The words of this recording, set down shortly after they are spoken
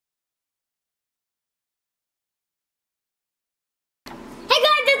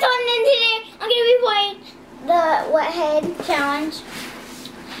wet head challenge.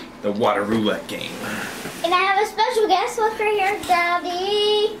 The water roulette game. And I have a special guest. Look right here,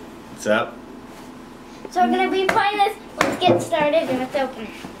 Daddy. What's up? So we're gonna be playing this. Let's get started and let's open it.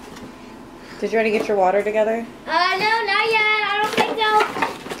 Did you already get your water together? No, not yet. I don't think so.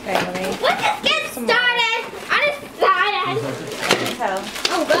 Okay, let me. Let's just get started. I'm excited. Tell.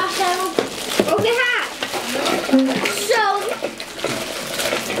 Oh gosh, I don't. Broke the hat. So,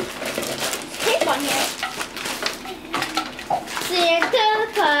 tape on here. Santa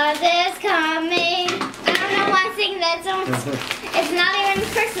Claus is coming. I don't know why I'm singing that song. It's not even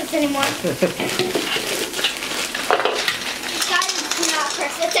Christmas anymore. God, it's not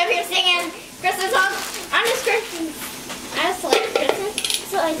Christmas. If you're singing Christmas songs, I'm just Christmas. I just like Christmas.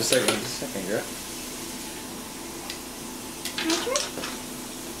 So like, Just a second, girl.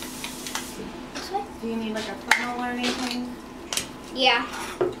 This way? Do you need like a funnel or anything? Yeah.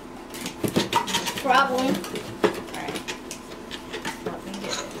 Probably. Alright. Let me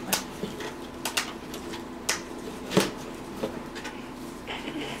get it.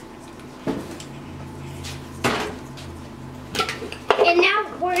 And now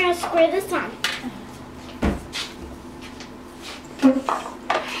we're gonna square this on.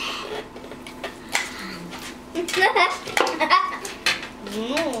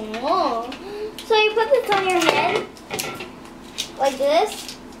 So you put this on your head, like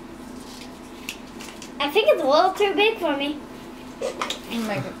this. I think it's a little too big for me. You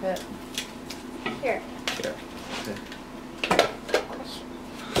make it fit. Here. Yeah.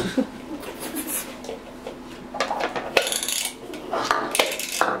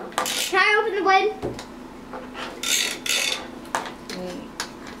 Can I open the lid? Wait.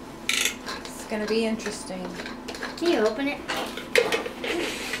 It's gonna be interesting. Can you open it?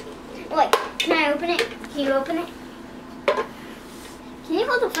 Wait, can I open it? Can you open it? Can you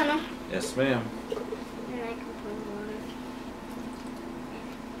hold the funnel? Yes, ma'am. And I can pour the water.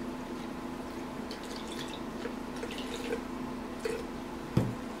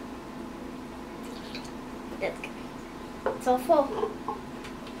 That's good. It's all full.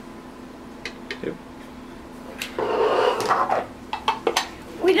 Yep.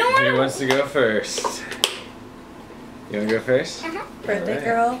 We don't want Who to. wants to go first? You want to go first? Birthday Alright.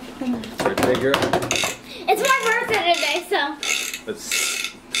 girl. Birthday girl. It's my birthday today, so. Let's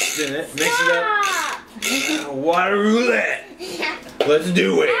spin it. Mix it up. Stop! Water roulette. Let's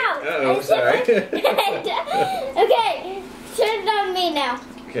do it. Ow. Uh-oh, sorry. Okay, turn it on me now.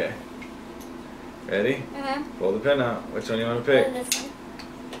 Okay. Ready? Uh-huh. Pull the pin out. Which one you want to pick? This one.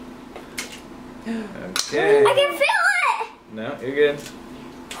 Okay. I can feel it! No, you're good.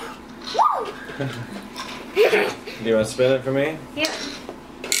 Woo! Do you want to spin it for me? Yep.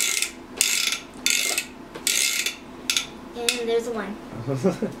 And there's a one. Is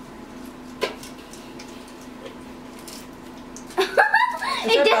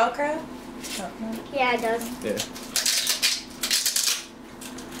there Velcro? Oh, no. Yeah, it does. Yeah.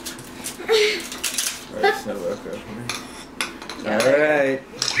 There's no Velcro for me. Alright.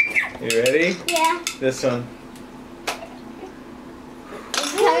 You ready? Yeah. This one.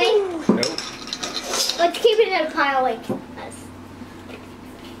 It's coming. Nope. Let's keep it in a pile like us.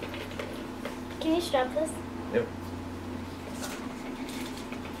 Can you strap this? Yep.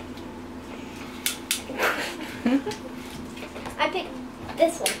 I picked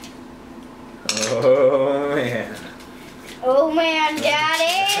this one. Oh man. Oh man,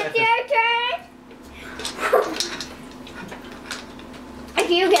 Daddy, it's your turn. If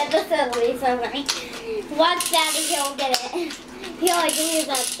you get this, it'll be so funny. Watch Daddy, he'll get it. He'll like use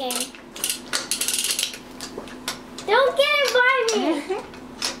that game. Don't get it by me.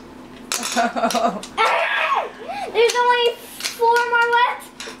 There's only 4 more left.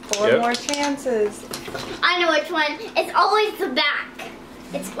 4 Yep. more chances. I know which one. It's always the back.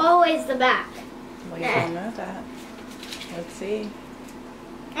 It's always the back. Well, you don't know that. Let's see.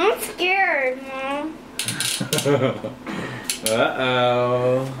 I'm scared, Mom.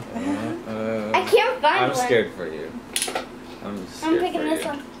 Uh-oh. I can't find I'm one. scared for you. I'm scared I'm picking for this you.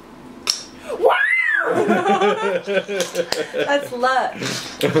 one. Wow! That's luck.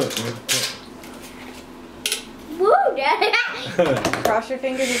 Woo, Daddy. Cross your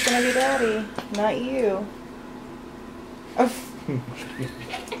fingers, it's gonna be Daddy, not you. Oh.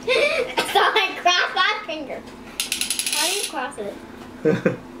 So I cross that finger. How do you cross it?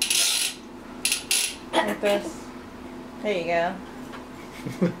 Like this. There you go.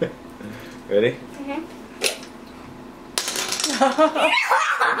 Ready? Mm-hmm.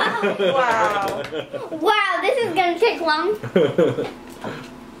 Wow. Wow, this is gonna take long.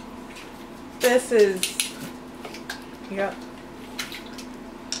 This is. Yep.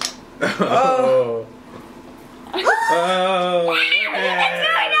 Oh. Oh! It's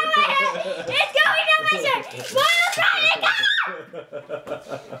going on my head! It's going on my shirt! Miles, try to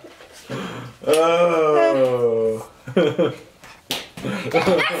Oh!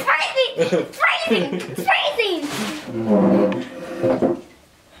 That's freezing! It's freezing! It's freezing!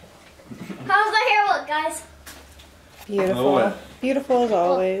 How's my hair look, guys? Beautiful. Oh, what? Beautiful as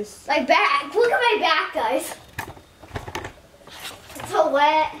always. My back. Look at my back, guys. It's so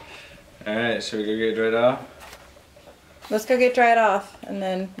wet. Alright, should we go get dried off? Let's go get dried off and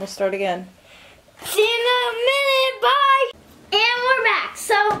then we'll start again. See you in a minute. Bye. And we're back.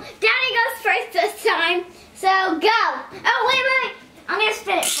 So Daddy goes first this time. So go. Oh, wait. I'm going to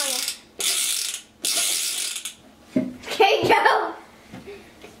spin it for you. Okay, go.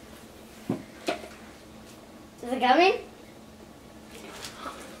 Is it coming?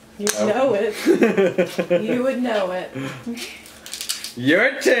 You know it. You would know it.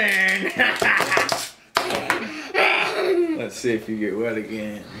 Your turn! Let's see if you get wet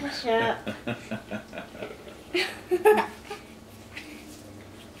again. Shut up.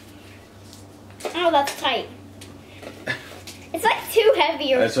 Oh, that's tight. It's like too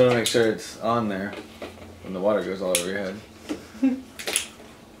heavy. I just want to make sure it's on there when the water goes all over your head.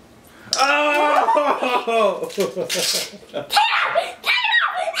 Oh!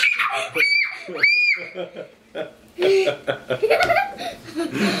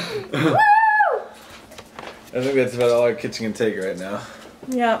 I think that's about all our kitchen can take right now.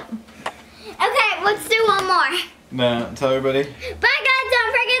 Yep. Okay, let's do one more. No, tell everybody. Bye, guys.